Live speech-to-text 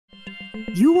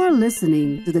You are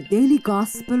listening to the Daily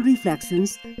Gospel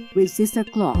Reflections with Sister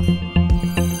Cloth.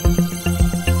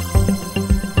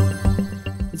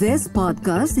 This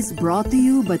podcast is brought to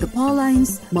you by the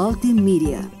Paulines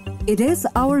Multimedia. It is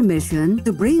our mission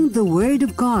to bring the Word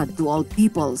of God to all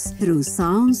peoples through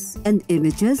sounds and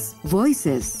images,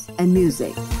 voices, and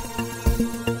music.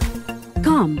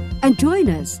 Come and join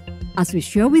us as we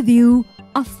share with you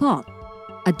a thought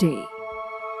a day.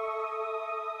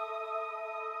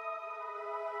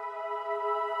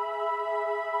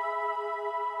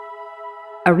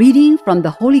 A reading from the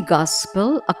Holy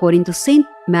Gospel according to St.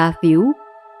 Matthew,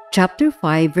 chapter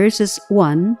 5, verses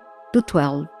 1 to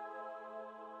 12.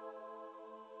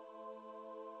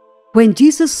 When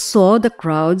Jesus saw the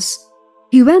crowds,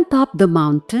 he went up the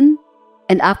mountain,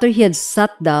 and after he had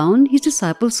sat down, his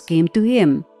disciples came to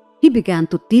him. He began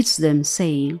to teach them,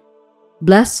 saying,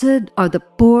 "Blessed are the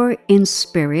poor in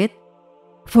spirit,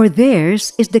 for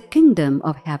theirs is the kingdom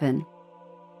of heaven.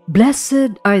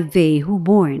 Blessed are they who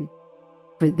mourn,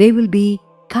 for they will be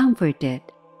comforted.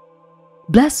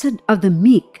 Blessed are the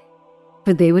meek,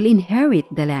 for they will inherit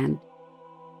the land.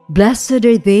 Blessed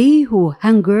are they who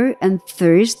hunger and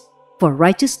thirst for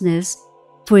righteousness,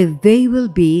 for they will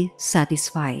be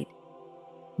satisfied.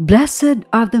 Blessed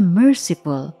are the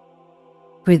merciful,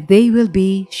 for they will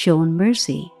be shown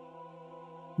mercy.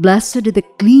 Blessed are the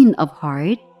clean of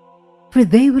heart, for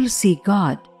they will see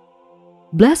God.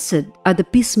 Blessed are the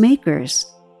peacemakers,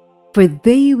 for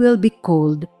they will be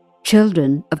called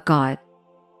children of God.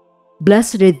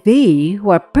 Blessed are they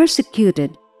who are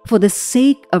persecuted for the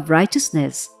sake of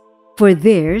righteousness, for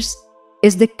theirs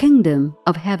is the kingdom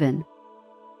of heaven.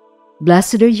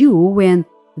 Blessed are you when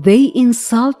they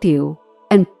insult you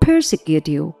and persecute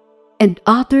you, and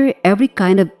utter every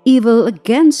kind of evil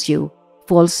against you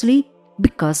falsely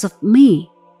because of me.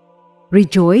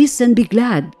 Rejoice and be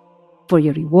glad, for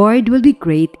your reward will be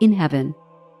great in heaven.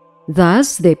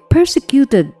 Thus they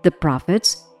persecuted the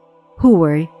prophets who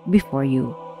were before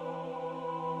you."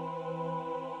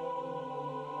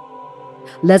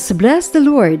 Let's bless the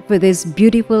Lord for this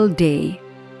beautiful day.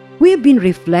 We have been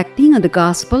reflecting on the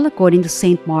Gospel according to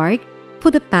St. Mark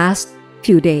for the past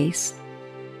few days.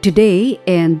 Today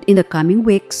and in the coming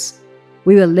weeks,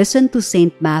 we will listen to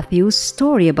St. Matthew's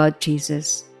story about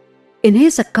Jesus. In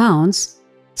his accounts,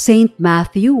 St.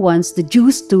 Matthew wants the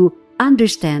Jews to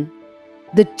understand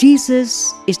that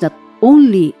Jesus is not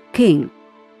only King,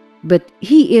 but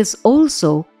he is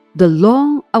also the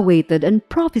long-awaited and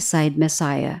prophesied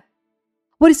Messiah.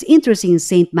 What is interesting in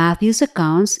St. Matthew's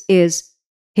accounts is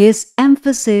his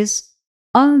emphasis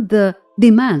on the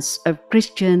demands of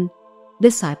Christian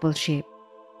discipleship.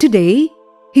 Today,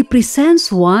 he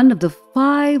presents one of the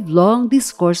 5 long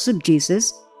discourses of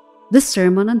Jesus, the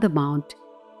Sermon on the Mount,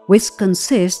 which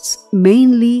consists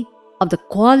mainly of the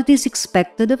qualities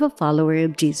expected of a follower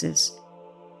of Jesus.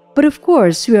 But of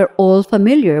course, we are all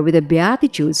familiar with the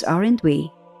Beatitudes, aren't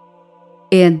we?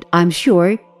 And I'm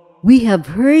sure we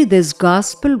have heard this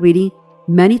gospel reading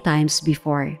many times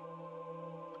before.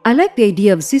 I like the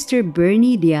idea of Sister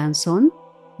Bernie Dianson,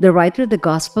 the writer of the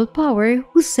Gospel Power,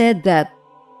 who said that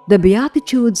the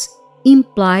Beatitudes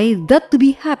imply that to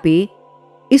be happy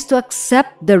is to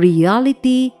accept the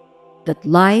reality that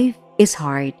life is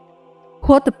hard.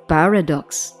 What a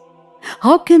paradox!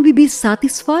 How can we be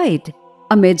satisfied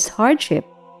amidst hardship?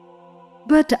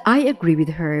 But I agree with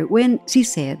her when she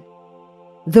said,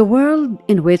 "The world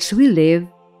in which we live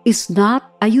is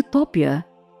not a utopia,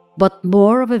 but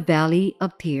more of a valley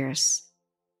of tears."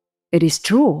 It is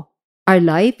true, our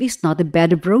life is not a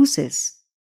bed of roses.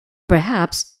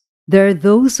 Perhaps there are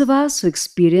those of us who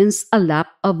experience a lap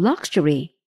of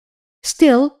luxury.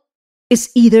 Still,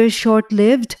 it's either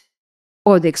short-lived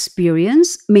or the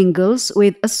experience mingles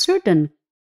with a certain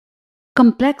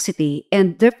complexity,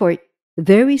 and therefore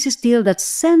there is still that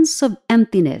sense of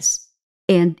emptiness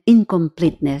and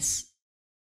incompleteness.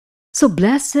 So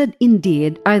blessed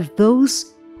indeed are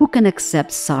those who can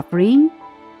accept suffering,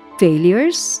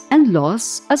 failures, and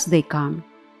loss as they come.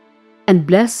 And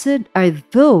blessed are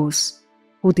those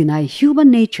who deny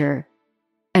human nature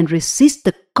and resist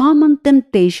the common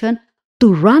temptation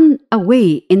to run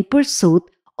away in pursuit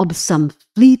of some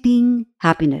fleeting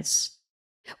happiness.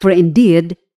 For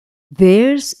indeed,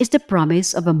 theirs is the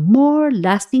promise of a more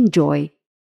lasting joy,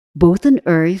 both on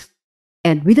earth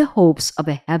and with the hopes of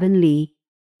a heavenly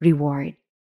reward.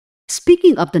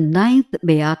 Speaking of the 9th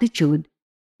Beatitude,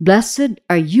 blessed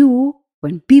are you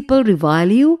when people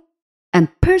revile you and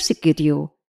persecute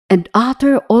you and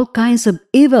utter all kinds of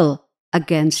evil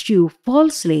against you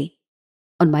falsely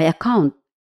on my account.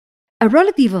 A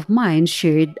relative of mine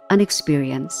shared an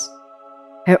experience.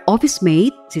 Her office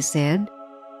mate, she said,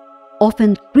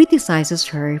 often criticizes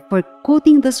her for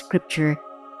quoting the scripture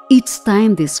each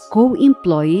time this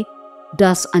co-employee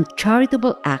does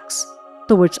uncharitable acts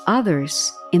towards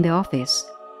others in the office.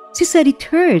 She said it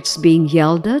hurts being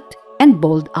yelled at and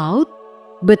bawled out,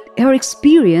 but her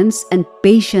experience and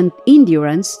patient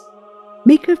endurance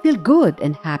make her feel good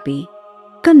and happy,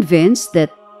 convinced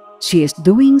that she is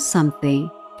doing something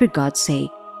for God's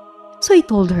sake. So I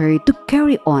told her to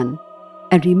carry on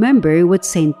and remember what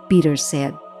St. Peter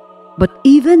said. But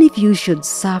even if you should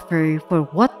suffer for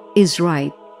what is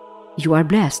right, you are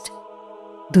blessed.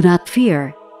 Do not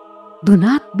fear. Do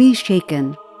not be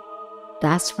shaken.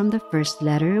 That's from the first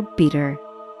letter of Peter,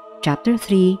 chapter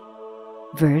 3,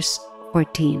 verse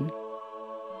 14.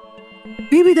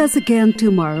 Be with us again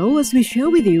tomorrow as we share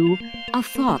with you a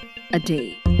thought a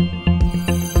day.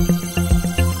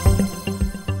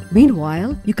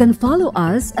 Meanwhile, you can follow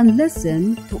us and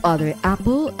listen to other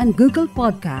Apple and Google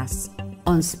podcasts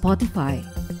on Spotify,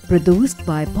 produced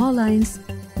by Paulines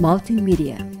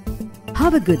Multimedia.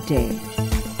 Have a good day.